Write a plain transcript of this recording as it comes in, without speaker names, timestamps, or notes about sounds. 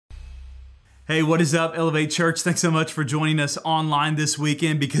Hey, what is up, Elevate Church? Thanks so much for joining us online this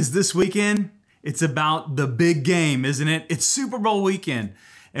weekend, because this weekend, it's about the big game, isn't it? It's Super Bowl weekend,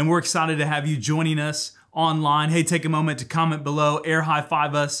 and we're excited to have you joining us online. Hey, take a moment to comment below, air high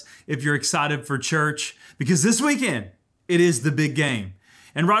five us if you're excited for church, because this weekend, it is the big game.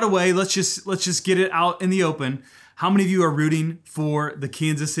 And right away, let's just get it out in the open. How many of you are rooting for the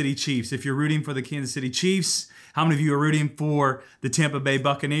Kansas City Chiefs? If you're rooting for the Kansas City Chiefs, how many of you are rooting for the Tampa Bay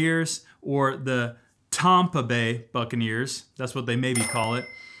Buccaneers or the Tampa Bay Buccaneers? That's what they maybe call it.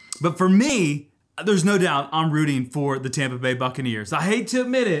 But for me, there's no doubt I'm rooting for the Tampa Bay Buccaneers. I hate to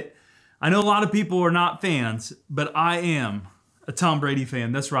admit it. I know a lot of people are not fans, but I am a Tom Brady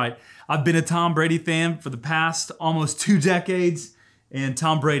fan. That's right. I've been a Tom Brady fan for the past almost 2 decades, and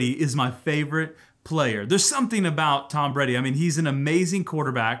Tom Brady is my favorite player. There's something about Tom Brady. I mean, he's an amazing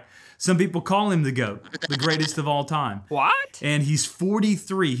quarterback. Some people call him the GOAT, the greatest of all time. What? And he's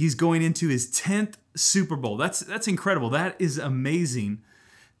 43. He's going into his 10th Super Bowl. That's incredible. That is amazing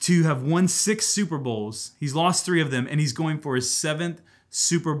to have won 6 Super Bowls. He's lost 3 of them, and he's going for his 7th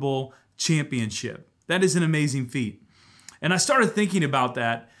Super Bowl championship. That is an amazing feat. And I started thinking about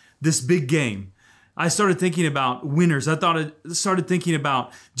this big game. I started thinking about winners. I started thinking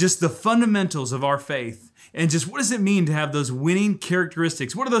about just the fundamentals of our faith. And just what does it mean to have those winning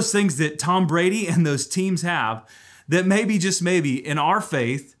characteristics? What are those things that Tom Brady and those teams have that maybe, just maybe, in our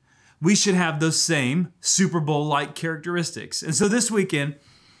faith, we should have those same Super Bowl-like characteristics? And so this weekend,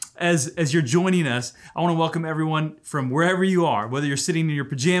 as you're joining us, I want to welcome everyone from wherever you are, whether you're sitting in your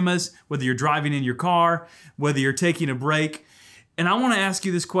pajamas, whether you're driving in your car, whether you're taking a break. And I want to ask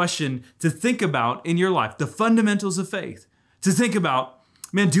you this question to think about in your life, the fundamentals of faith. To think about,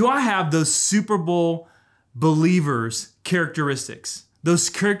 man, do I have those Super Bowl believers' characteristics, those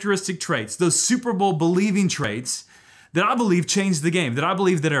characteristic traits, those Super Bowl believing traits that I believe change the game, that I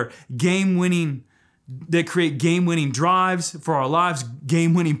believe that are game-winning, that create game-winning drives for our lives,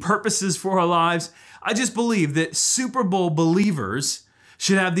 game-winning purposes for our lives. I just believe that Super Bowl believers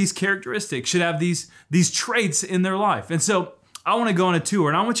should have these characteristics, should have these traits in their life. And so I want to go on a tour,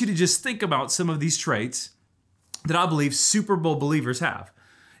 and I want you to just think about some of these traits that I believe Super Bowl believers have.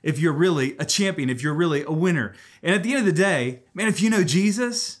 If you're really a champion, if you're really a winner. And at the end of the day, man, if you know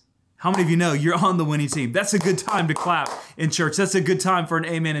Jesus, how many of you know you're on the winning team? That's a good time to clap in church. That's a good time for an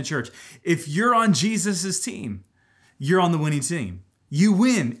amen in church. If you're on Jesus's team, you're on the winning team. You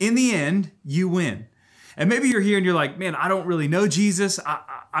win. In the end, you win. And maybe you're here and you're like, man, I don't really know Jesus.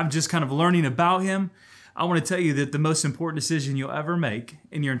 I'm just kind of learning about him. I want to tell you that the most important decision you'll ever make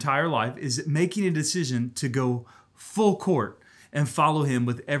in your entire life is making a decision to go full court and follow him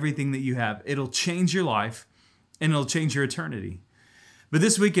with everything that you have. It'll change your life and it'll change your eternity. But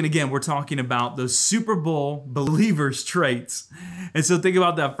this weekend, again, we're talking about those Super Bowl believers' traits. And so think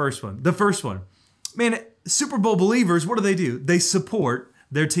about that first one. The first one, man, Super Bowl believers, what do? They support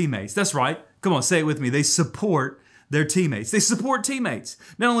their teammates. That's right. Come on, say it with me. They support their teammates. They support teammates.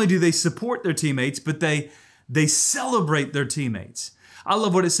 Not only do they support their teammates, but they celebrate their teammates. I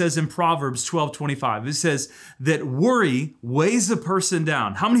love what it says in Proverbs 12:25. It says that worry weighs a person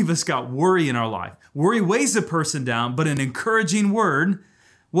down. How many of us got worry in our life? Worry weighs a person down, but an encouraging word,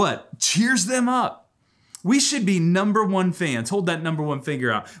 what? Cheers them up. We should be #1 fans. Hold that #1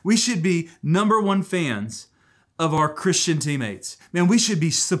 finger out. We should be #1 fans of our Christian teammates. Man, we should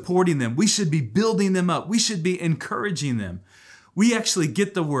be supporting them. We should be building them up. We should be encouraging them. We actually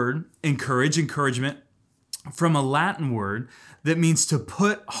get the word encouragement, from a Latin word that means to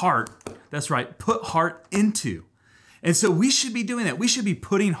put heart. That's right, put heart into. And so we should be doing that. We should be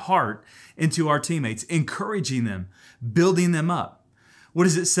putting heart into our teammates, encouraging them, building them up. What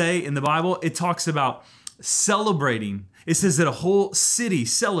does it say in the Bible? It talks about celebrating. It says that a whole city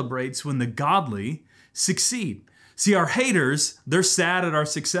celebrates when the godly succeed. See, our haters, they're sad at our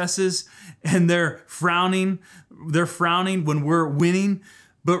successes and they're frowning when we're winning.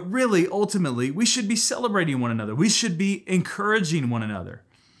 But really, ultimately, we should be celebrating one another. We should be encouraging one another.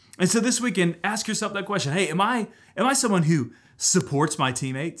 And so this weekend, ask yourself that question. Hey, am I someone who supports my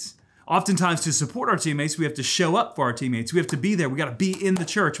teammates? Oftentimes, to support our teammates, we have to show up for our teammates. We have to be there. We got to be in the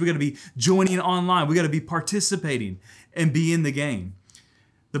church. We got to be joining online. We got to be participating and be in the game.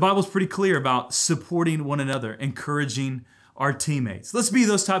 The Bible's pretty clear about supporting one another, encouraging our teammates. Let's be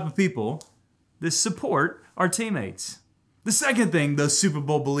those type of people that support our teammates. The second thing those Super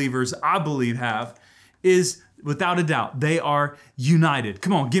Bowl believers, I believe, have is, without a doubt, they are united.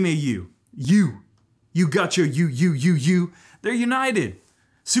 Come on, give me a you. You got your you. They're united.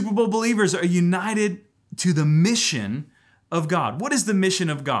 Super Bowl believers are united to the mission of God. What is the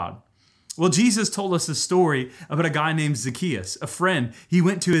mission of God? Well, Jesus told us a story about a guy named Zacchaeus, a friend. He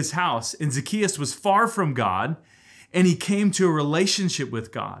went to his house, and Zacchaeus was far from God, and he came to a relationship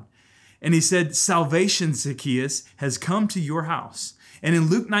with God. And he said, salvation, Zacchaeus, has come to your house. And in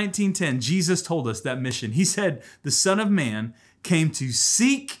Luke 19:10, Jesus told us that mission. He said, the Son of Man came to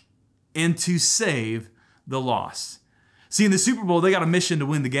seek and to save the lost. See, in the Super Bowl, they got a mission to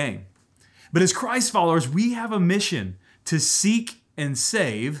win the game. But as Christ followers, we have a mission to seek and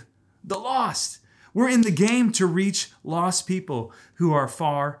save the lost. We're in the game to reach lost people who are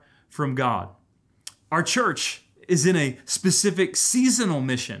far from God. Our church is in a specific seasonal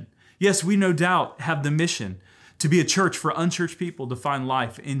mission. Yes, we no doubt have the mission to be a church for unchurched people to find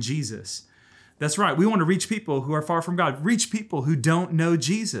life in Jesus. That's right. We want to reach people who are far from God, reach people who don't know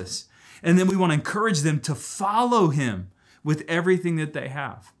Jesus. And then we want to encourage them to follow him with everything that they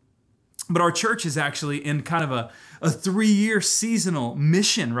have. But our church is actually in kind of a 3-year seasonal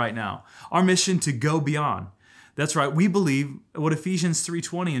mission right now. Our mission to go beyond. That's right. We believe what Ephesians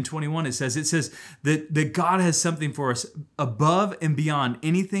 3:20 and 21 it says. It says that God has something for us above and beyond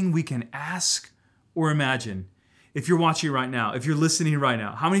anything we can ask or imagine. If you're watching right now, if you're listening right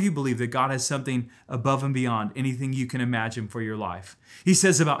now, how many of you believe that God has something above and beyond anything you can imagine for your life? He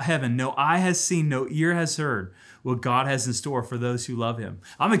says about heaven, no eye has seen, no ear has heard what God has in store for those who love him.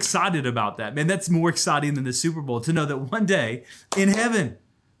 I'm excited about that. Man, that's more exciting than the Super Bowl to know that one day in heaven,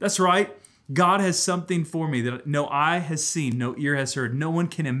 that's right, God has something for me that no eye has seen, no ear has heard. No one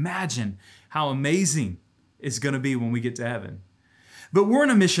can imagine how amazing it's going to be when we get to heaven. But we're in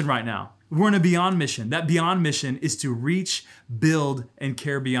a mission right now. We're in a beyond mission. That beyond mission is to reach, build, and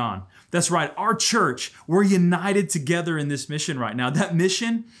care beyond. That's right. Our church, we're united together in this mission right now. That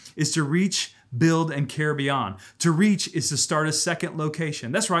mission is to reach, build, and care beyond. To reach is to start a second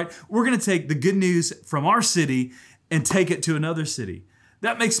location. That's right. We're going to take the good news from our city and take it to another city.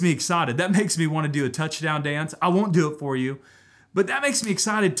 That makes me excited. That makes me want to do a touchdown dance. I won't do it for you, but that makes me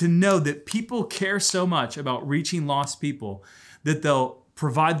excited to know that people care so much about reaching lost people that they'll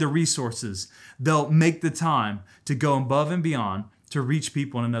provide the resources. They'll make the time to go above and beyond to reach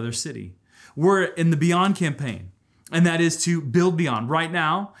people in another city. We're in the Beyond campaign, and that is to build beyond right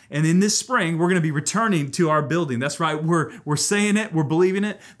now. And in this spring, we're going to be returning to our building. That's right. We're saying it. We're believing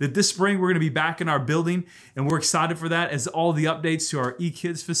it, that this spring we're going to be back in our building. And we're excited for that as all the updates to our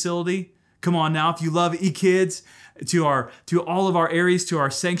eKids facility. Come on now. If you love eKids, to all of our areas, to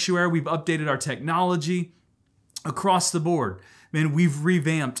our sanctuary, we've updated our technology across the board. Man, we've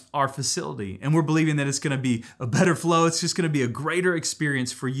revamped our facility, and we're believing that it's going to be a better flow. It's just going to be a greater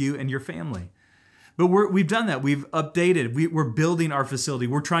experience for you and your family. But we've done that. We've updated. We're building our facility.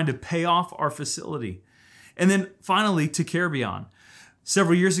 We're trying to pay off our facility. And then finally, to care beyond.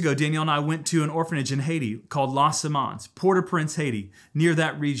 Several years ago, Danielle and I went to an orphanage in Haiti called Las Simons, Port-au-Prince, Haiti, near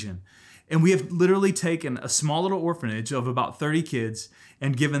that region. And we have literally taken a small little orphanage of about 30 kids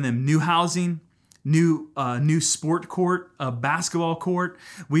and given them new housing, new sport court, a basketball court.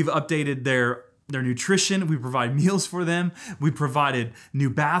 We've updated their nutrition. We provide meals for them. We provided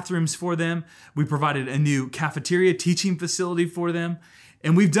new bathrooms for them. We provided a new cafeteria teaching facility for them.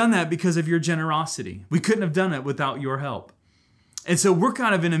 And we've done that because of your generosity. We couldn't have done it without your help. And so we're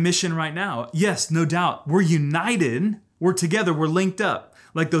kind of in a mission right now. Yes, no doubt. We're united. We're together. We're linked up.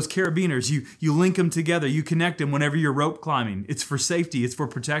 Like those carabiners, you link them together. You connect them whenever you're rope climbing. It's for safety. It's for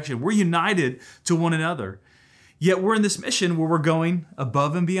protection. We're united to one another. Yet we're in this mission where we're going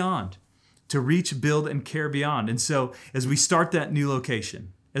above and beyond to reach, build, and care beyond. And so as we start that new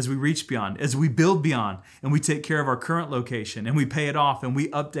location, as we reach beyond, as we build beyond, and we take care of our current location, and we pay it off, and we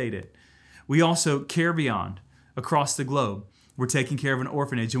update it, we also care beyond across the globe. We're taking care of an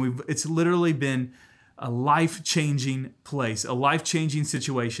orphanage, and it's literally been a life-changing place, a life-changing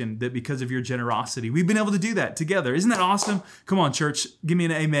situation that because of your generosity, we've been able to do that together. Isn't that awesome? Come on, church, give me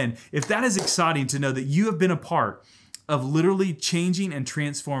an amen. If that is exciting to know that you have been a part of literally changing and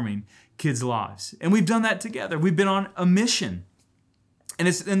transforming kids' lives. And we've done that together. We've been on a mission. And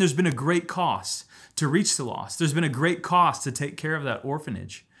there's been a great cost to reach the lost. There's been a great cost to take care of that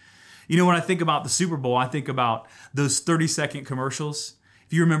orphanage. You know, when I think about the Super Bowl, I think about those 30-second commercials.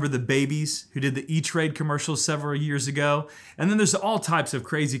 If you remember the babies who did the E-Trade commercials several years ago. And then there's all types of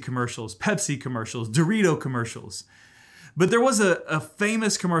crazy commercials, Pepsi commercials, Dorito commercials. But there was a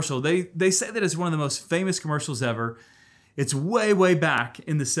famous commercial. They say that it's one of the most famous commercials ever. It's way, way back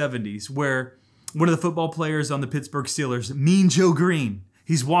in the 70s where one of the football players on the Pittsburgh Steelers, Mean Joe Green,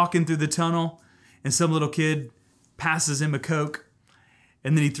 he's walking through the tunnel and some little kid passes him a Coke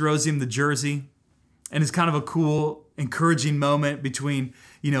and then he throws him the jersey. And it's kind of a cool, encouraging moment between,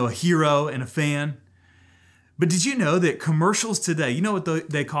 a hero and a fan. But did you know that commercials today, you know what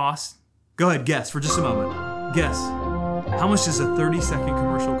they cost? Go ahead, guess for just a moment. Guess. How much does a 30-second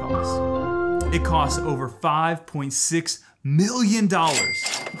commercial cost? It costs over $5.6 million.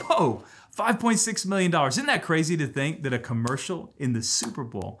 Whoa, $5.6 million. Isn't that crazy to think that a commercial in the Super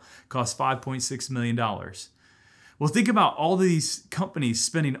Bowl costs $5.6 million? Well, think about all these companies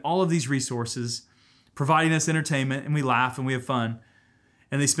spending all of these resources, providing us entertainment, and we laugh and we have fun,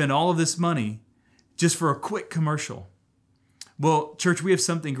 and they spend all of this money just for a quick commercial. Well, church, we have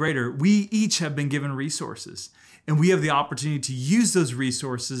something greater. We each have been given resources, and we have the opportunity to use those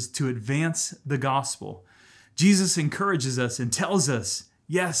resources to advance the gospel. Jesus encourages us and tells us,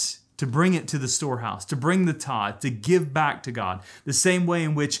 yes, to bring it to the storehouse, to bring the tithe, to give back to God. The same way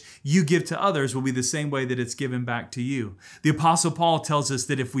in which you give to others will be the same way that it's given back to you. The Apostle Paul tells us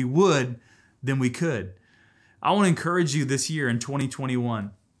that if we would, then we could. I want to encourage you this year in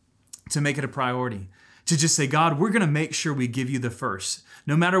 2021 to make it a priority, to just say, God, we're going to make sure we give you the first.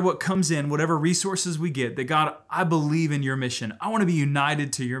 No matter what comes in, whatever resources we get, that God, I believe in your mission. I want to be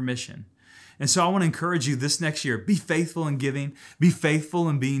united to your mission. And so I want to encourage you this next year, be faithful in giving, be faithful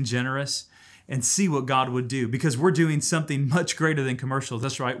in being generous, and see what God would do, because we're doing something much greater than commercials.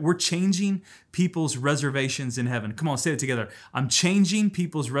 That's right. We're changing people's reservations in heaven. Come on, say it together. I'm changing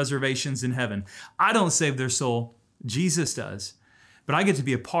people's reservations in heaven. I don't save their soul. Jesus does. But I get to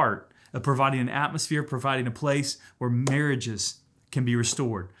be a part of providing an atmosphere, providing a place where marriages can be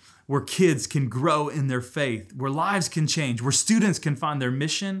restored, where kids can grow in their faith, where lives can change, where students can find their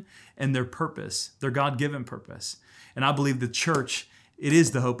mission and their purpose, their God-given purpose. And I believe the church, it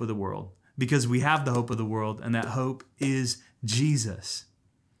is the hope of the world, because we have the hope of the world, and that hope is Jesus.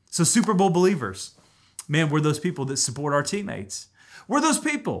 So Super Bowl believers, man, we're those people that support our teammates. We're those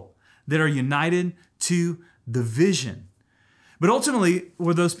people that are united to the vision. But ultimately,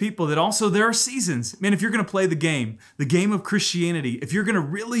 we're those people that also, there are seasons. Man, if you're going to play the game of Christianity, if you're going to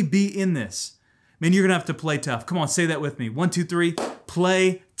really be in this, man, you're going to have to play tough. Come on, say that with me. 1, 2, 3,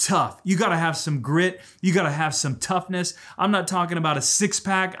 play tough. You got to have some grit. You got to have some toughness. I'm not talking about a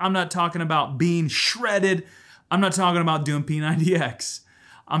six-pack. I'm not talking about being shredded. I'm not talking about doing P90X.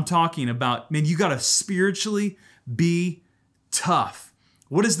 I'm talking about, man, you got to spiritually be tough.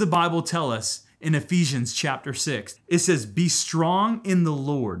 What does the Bible tell us in Ephesians chapter 6? It says, be strong in the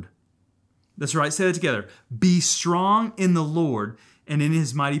Lord. That's right. Say that together. Be strong in the Lord and in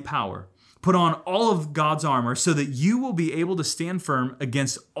his mighty power. Put on all of God's armor so that you will be able to stand firm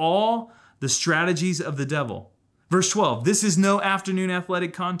against all the strategies of the devil. Verse 12, this is no afternoon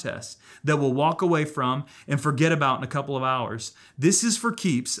athletic contest that we'll walk away from and forget about in a couple of hours. This is for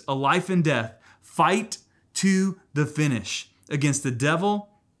keeps, a life and death. Fight to the finish against the devil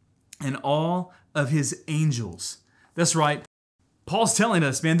and all of his angels. That's right. Paul's telling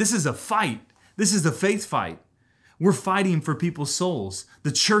us, man, this is a fight. This is the faith fight. We're fighting for people's souls.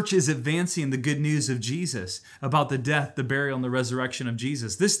 The church is advancing the good news of Jesus about the death, the burial, and the resurrection of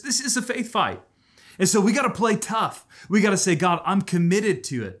Jesus. This is a faith fight. And so we got to play tough. We got to say, God, I'm committed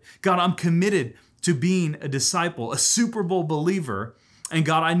to it. God, I'm committed to being a disciple, a Super Bowl believer. And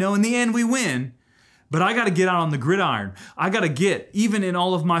God, I know in the end we win, but I got to get out on the gridiron. I got to get, even in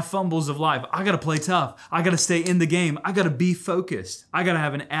all of my fumbles of life, I got to play tough. I got to stay in the game. I got to be focused. I got to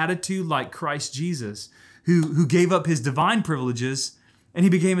have an attitude like Christ Jesus, who gave up his divine privileges and he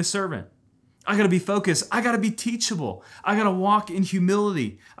became a servant. I got to be focused. I got to be teachable. I got to walk in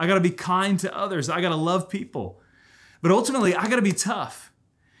humility. I got to be kind to others. I got to love people. But ultimately, I got to be tough.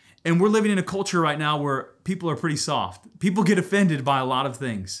 And we're living in a culture right now where people are pretty soft. People get offended by a lot of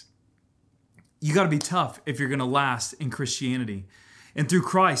things. You got to be tough if you're going to last in Christianity. And through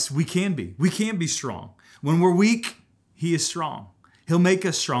Christ, we can be. We can be strong. When we're weak, he is strong. He'll make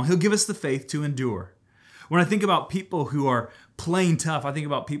us strong. He'll give us the faith to endure. When I think about people who are playing tough, I think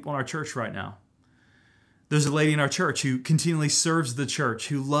about people in our church right now. There's a lady in our church who continually serves the church,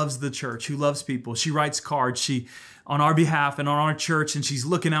 who loves the church, who loves people. She writes cards on our behalf and on our church, and she's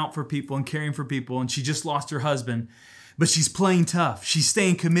looking out for people and caring for people, and she just lost her husband, but she's playing tough. She's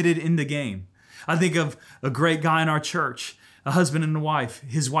staying committed in the game. I think of a great guy in our church, a husband and a wife.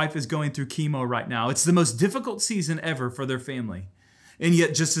 His wife is going through chemo right now. It's the most difficult season ever for their family. And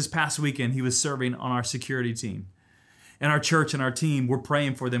yet just this past weekend, he was serving on our security team. And our church and our team, we're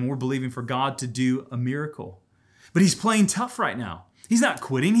praying for them. We're believing for God to do a miracle. But he's playing tough right now. He's not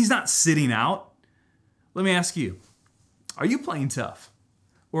quitting. He's not sitting out. Let me ask you, are you playing tough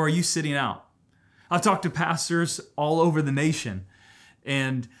or are you sitting out? I've talked to pastors all over the nation.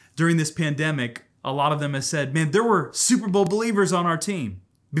 And during this pandemic, a lot of them have said, man, there were Super Bowl believers on our team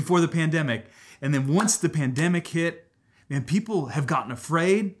before the pandemic. And then once the pandemic hit, man, people have gotten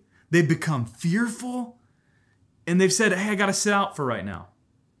afraid. They've become fearful. And they've said, hey, I got to sit out for right now.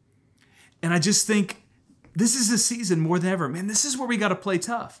 And I just think this is a season more than ever. Man, this is where we got to play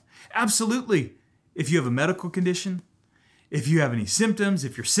tough. Absolutely. If you have a medical condition, if you have any symptoms,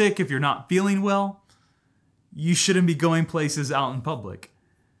 if you're sick, if you're not feeling well, you shouldn't be going places out in public.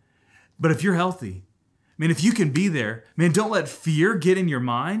 But if you're healthy, man, if you can be there, man, don't let fear get in your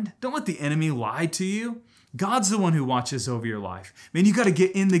mind. Don't let the enemy lie to you. God's the one who watches over your life. Man, you got to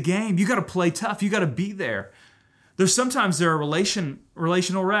get in the game. You got to play tough. You got to be there. Sometimes there are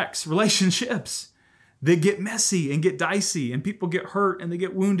relational wrecks, relationships that get messy and get dicey, and people get hurt and they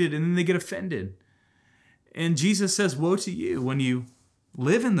get wounded and then they get offended. And Jesus says, woe to you when you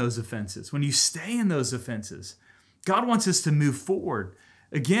live in those offenses, when you stay in those offenses. God wants us to move forward.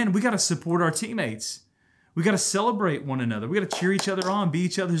 Again, we got to support our teammates. We got to celebrate one another. We got to cheer each other on, be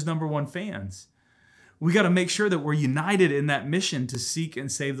each other's number one fans. We got to make sure that we're united in that mission to seek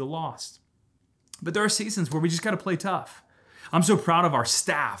and save the lost. But there are seasons where we just got to play tough. I'm so proud of our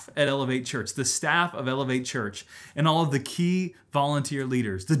staff at Elevate Church, the staff of Elevate Church, and all of the key volunteer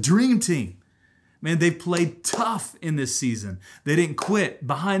leaders, the dream team. Man, they played tough in this season. They didn't quit.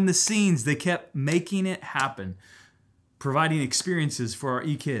 Behind the scenes, they kept making it happen, providing experiences for our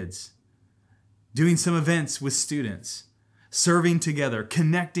e-kids, doing some events with students, serving together,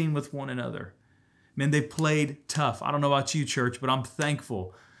 connecting with one another. Man, they played tough. I don't know about you, church, but I'm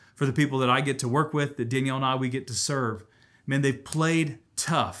thankful for the people that I get to work with, that Danielle and I, we get to serve. Man, they played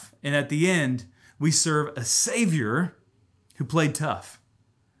tough. And at the end, we serve a Savior who played tough.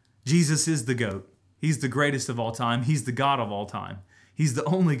 Jesus is the GOAT. He's the greatest of all time. He's the God of all time. He's the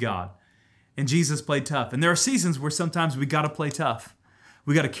only God. And Jesus played tough. And there are seasons where sometimes we got to play tough.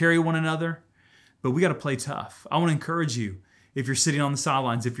 We got to carry one another, but we got to play tough. I want to encourage you, if you're sitting on the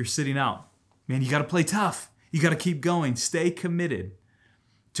sidelines, if you're sitting out, man, you got to play tough. You got to keep going. Stay committed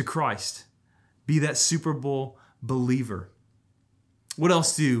to Christ. Be that Super Bowl believer. What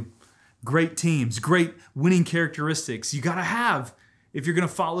else do great teams, great winning characteristics you got to have if you're going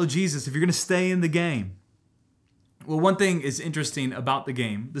to follow Jesus, if you're going to stay in the game? Well, one thing is interesting about the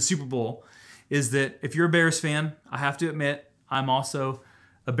game, the Super Bowl, is that if you're a Bears fan, I have to admit, I'm also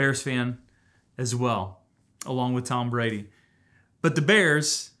a Bears fan as well, along with Tom Brady. But the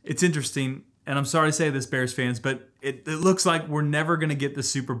Bears, it's interesting, and I'm sorry to say this, Bears fans, but it looks like we're never going to get the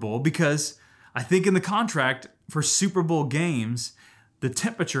Super Bowl, because I think in the contract for Super Bowl games, the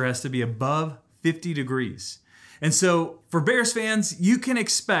temperature has to be above 50 degrees. And so for Bears fans, you can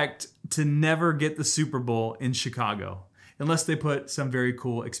expect to never get the Super Bowl in Chicago unless they put some very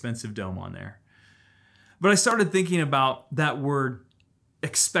cool, expensive dome on there. But I started thinking about that word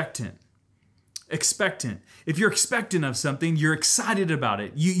expectant. Expectant. If you're expectant of something, you're excited about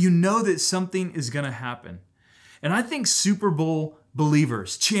it. You know that something is going to happen. And I think Super Bowl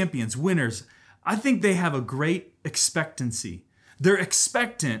believers, champions, winners, I think they have a great expectancy. They're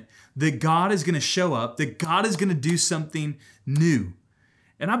expectant that God is going to show up, that God is going to do something new.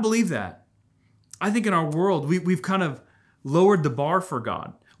 And I believe that. I think in our world, we've kind of lowered the bar for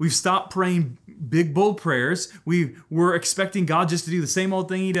God. We've stopped praying big, bold prayers. We're expecting God just to do the same old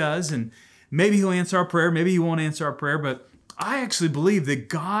thing he does, and maybe he'll answer our prayer, maybe he won't answer our prayer, but I actually believe that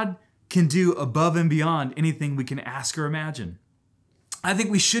God can do above and beyond anything we can ask or imagine. I think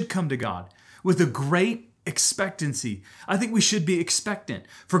we should come to God with a great expectancy. I think we should be expectant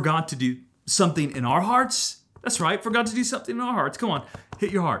for God to do something in our hearts. That's right, for God to do something in our hearts. Come on,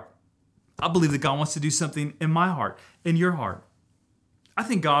 hit your heart. I believe that God wants to do something in my heart, in your heart. I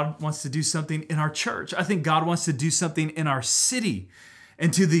think God wants to do something in our church. I think God wants to do something in our city.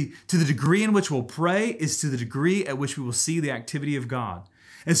 And to the degree in which we'll pray is to the degree at which we will see the activity of God.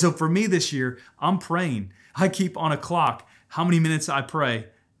 And so for me this year, I'm praying. I keep on a clock how many minutes I pray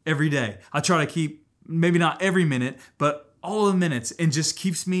every day. I try to keep, maybe not every minute, but all of the minutes, and just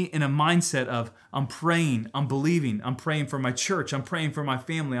keeps me in a mindset of I'm praying, I'm believing, I'm praying for my church, I'm praying for my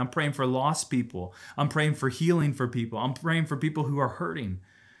family, I'm praying for lost people, I'm praying for healing for people, I'm praying for people who are hurting.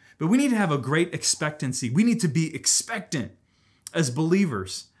 But we need to have a great expectancy. We need to be expectant as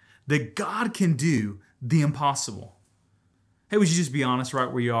believers that God can do the impossible. Hey, would you just be honest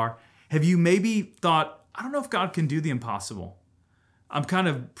right where you are? Have you maybe thought, I don't know if God can do the impossible. I'm kind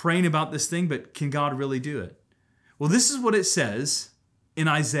of praying about this thing, but can God really do it? Well, this is what it says in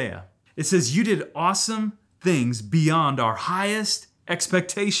Isaiah. It says, you did awesome things beyond our highest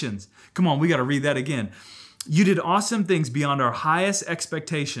expectations. Come on, we got to read that again. You did awesome things beyond our highest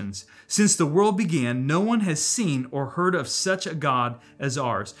expectations. Since the world began, no one has seen or heard of such a God as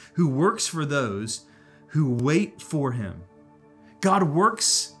ours, who works for those who wait for him. God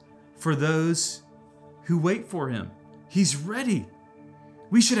works for those who wait for him. He's ready.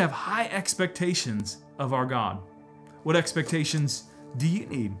 We should have high expectations of our God. What expectations do you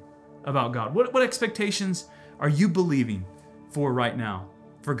need? about God? What expectations are you believing for right now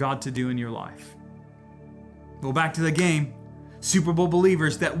for God to do in your life? Well, back to the game. Super Bowl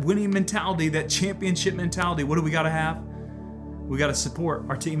believers, that winning mentality, that championship mentality, what do we got to have? We got to support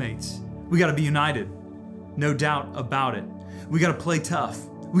our teammates. We got to be united. No doubt about it. We got to play tough.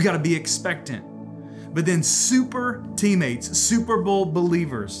 We got to be expectant. But then super teammates, Super Bowl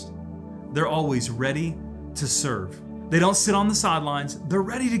believers, they're always ready to serve. They don't sit on the sidelines. They're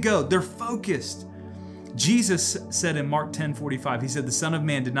ready to go. They're focused. Jesus said in Mark 10:45, he said, the Son of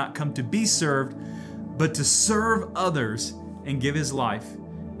Man did not come to be served, but to serve others and give his life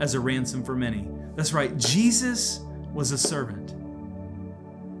as a ransom for many. That's right. Jesus was a servant.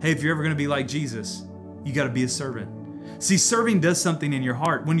 Hey, if you're ever going to be like Jesus, you got to be a servant. See, serving does something in your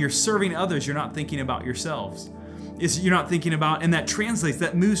heart. When you're serving others, you're not thinking about yourselves. You're not thinking about, and that translates,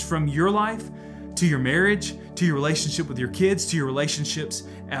 that moves from your life to your marriage, to your relationship with your kids, to your relationships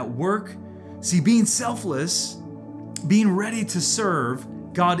at work. See, being selfless, being ready to serve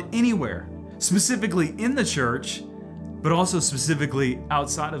God anywhere, specifically in the church, but also specifically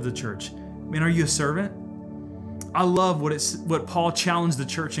outside of the church. Man, are you a servant? I love what Paul challenged the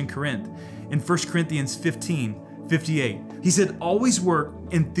church in Corinth in 1 Corinthians 15:58. He said, always work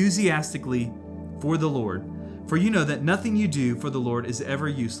enthusiastically for the Lord, for you know that nothing you do for the Lord is ever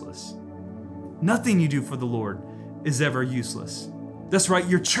useless. Nothing you do for the Lord is ever useless. That's right,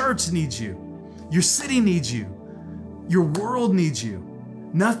 your church needs you. Your city needs you. Your world needs you.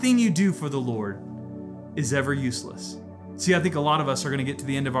 Nothing you do for the Lord is ever useless. See, I think a lot of us are going to get to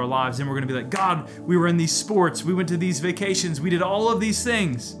the end of our lives and we're going to be like, God, we were in these sports, we went to these vacations, we did all of these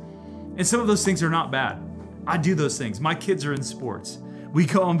things. And some of those things are not bad. I do those things. My kids are in sports. We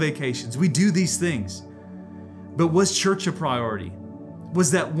go on vacations. We do these things. But was church a priority?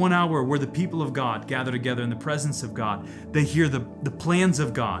 Was that 1 hour where the people of God gather together in the presence of God? They hear the plans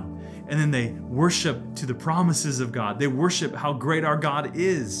of God, and then they worship to the promises of God. They worship how great our God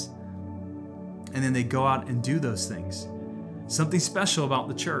is. And then they go out and do those things. Something special about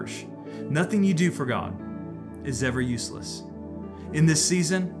the church. Nothing you do for God is ever useless. In this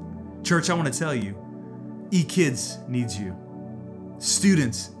season, church, I want to tell you, E-Kids needs you.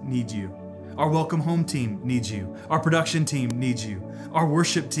 Students need you. Our Welcome Home team needs you. Our production team needs you. Our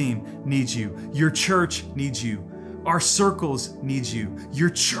worship team needs you. Your church needs you. Our circles needs you. Your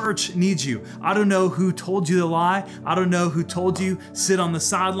church needs you. I don't know who told you the lie. I don't know who told you sit on the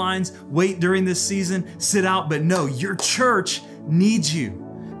sidelines, wait during this season, sit out, but no, your church needs you.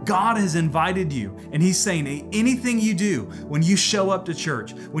 God has invited you, and He's saying anything you do, when you show up to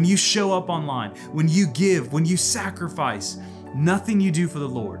church, when you show up online, when you give, when you sacrifice, nothing you do for the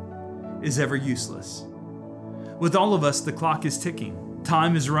Lord is ever useless. With all of us, the clock is ticking.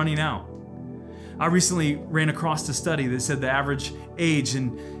 Time is running out. I recently ran across a study that said the average age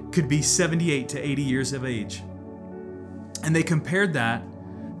could be 78 to 80 years of age. And they compared that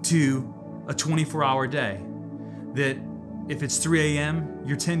to a 24-hour day. That if it's 3 a.m.,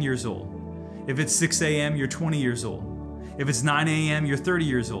 you're 10 years old. If it's 6 a.m., you're 20 years old. If it's 9 a.m., you're 30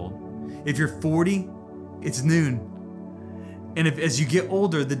 years old. If you're 40, it's noon. And as you get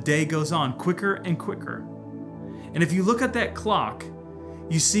older, the day goes on quicker and quicker. And if you look at that clock,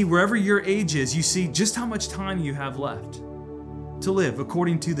 you see wherever your age is, you see just how much time you have left to live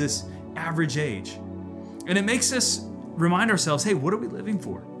according to this average age. And it makes us remind ourselves, hey, what are we living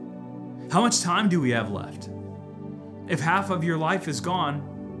for? How much time do we have left? If half of your life is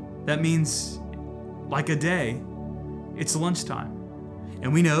gone, that means like a day, it's lunchtime.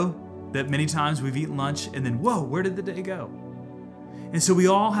 And we know that many times we've eaten lunch and then, whoa, where did the day go? And so we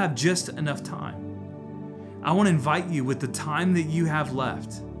all have just enough time. I want to invite you with the time that you have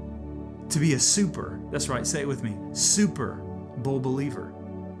left to be a that's right, say it with me, Super Bowl believer.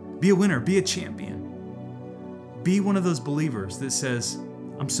 Be a winner, be a champion. Be one of those believers that says,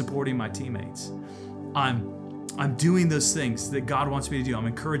 I'm supporting my teammates. I'm doing those things that God wants me to do. I'm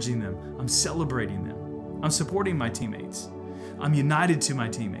encouraging them. I'm celebrating them. I'm supporting my teammates. I'm united to my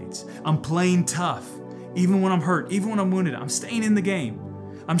teammates. I'm playing tough. Even when I'm hurt, even when I'm wounded, I'm staying in the game.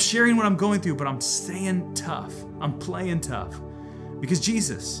 I'm sharing what I'm going through, but I'm staying tough. I'm playing tough. Because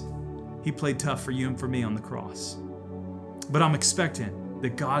Jesus, He played tough for you and for me on the cross. But I'm expectant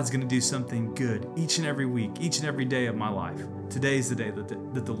that God's going to do something good each and every week, each and every day of my life. Today is the day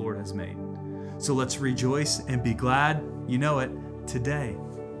that the Lord has made. So let's rejoice and be glad, you know it, today.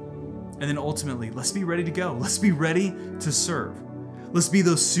 And then ultimately, let's be ready to go. Let's be ready to serve. Let's be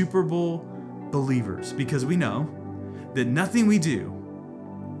those Super Bowl believers, because we know that nothing we do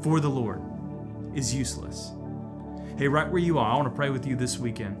for the Lord is useless. Hey, right where you are, I want to pray with you this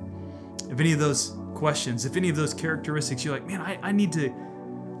weekend. If any of those questions, if any of those characteristics, you're like, man, I need to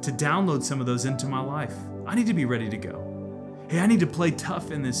to download some of those into my life. I need to be ready to go. Hey, I need to play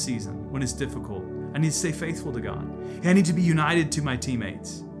tough in this season when it's difficult. I need to stay faithful to God. Hey, I need to be united to my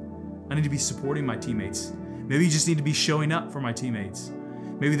teammates. I need to be supporting my teammates. Maybe you just need to be showing up for my teammates.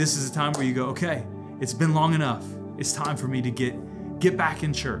 Maybe this is a time where you go, okay, it's been long enough. It's time for me to get back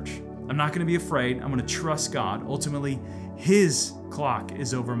in church. I'm not going to be afraid. I'm going to trust God. Ultimately, His clock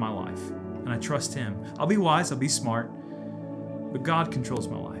is over my life, and I trust Him. I'll be wise, I'll be smart, but God controls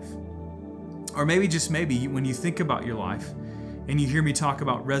my life. Or maybe, just maybe, when you think about your life and you hear me talk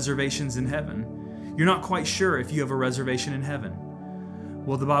about reservations in heaven, you're not quite sure if you have a reservation in heaven.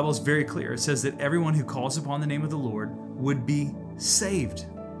 Well, the Bible is very clear. It says that everyone who calls upon the name of the Lord would be saved.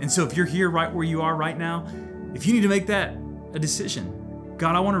 And so if you're here right where you are right now, if you need to make that a decision,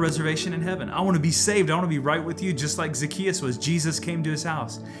 God, I want a reservation in heaven. I want to be saved. I want to be right with you, just like Zacchaeus was. Jesus came to his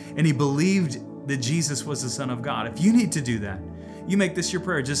house and he believed that Jesus was the Son of God. If you need to do that, you make this your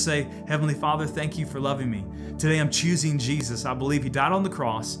prayer. Just say, Heavenly Father, thank you for loving me. Today I'm choosing Jesus. I believe He died on the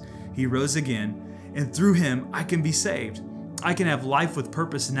cross. He rose again. And through Him, I can be saved. I can have life with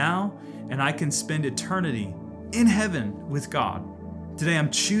purpose now, and I can spend eternity in heaven with God. Today I'm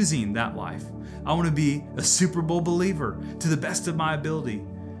choosing that life. I want to be a Super Bowl believer to the best of my ability.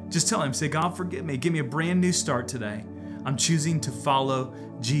 Just tell Him, say, God, forgive me. Give me a brand new start today. I'm choosing to follow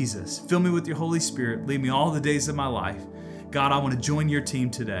Jesus. Fill me with your Holy Spirit. Lead me all the days of my life. God, I want to join your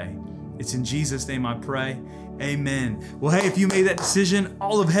team today. It's in Jesus' name I pray. Amen. Well, hey, if you made that decision,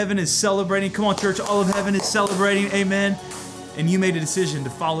 all of heaven is celebrating. Come on, church, all of heaven is celebrating. Amen. And you made a decision to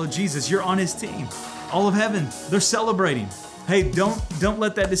follow Jesus. You're on His team. All of heaven, they're celebrating. Hey, don't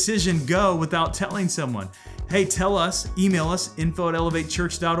let that decision go without telling someone. Hey, tell us, email us,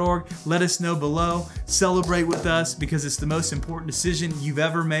 info@elevatechurch.org. Let us know below. Celebrate with us because it's the most important decision you've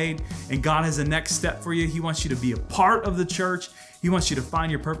ever made. And God has a next step for you. He wants you to be a part of the church. He wants you to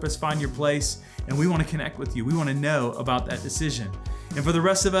find your purpose, find your place. And we want to connect with you. We want to know about that decision. And for the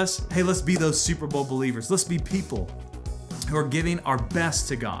rest of us, hey, let's be those Super Bowl believers. Let's be people who are giving our best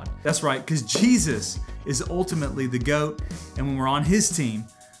to God. That's right, because Jesus is ultimately the GOAT. And when we're on His team,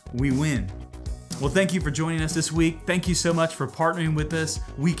 we win. Well, thank you for joining us this week. Thank you so much for partnering with us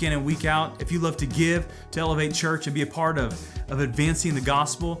week in and week out. If you love to give to Elevate Church and be a part of advancing the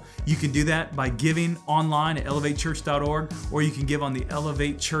gospel, you can do that by giving online at elevatechurch.org, or you can give on the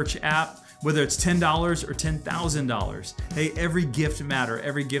Elevate Church app, whether it's $10 or $10,000. Hey, every gift matters.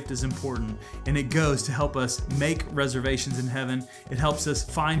 Every gift is important, and it goes to help us make reservations in heaven. It helps us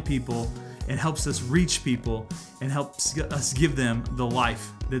find people, and helps us reach people, and helps us give them the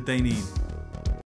life that they need.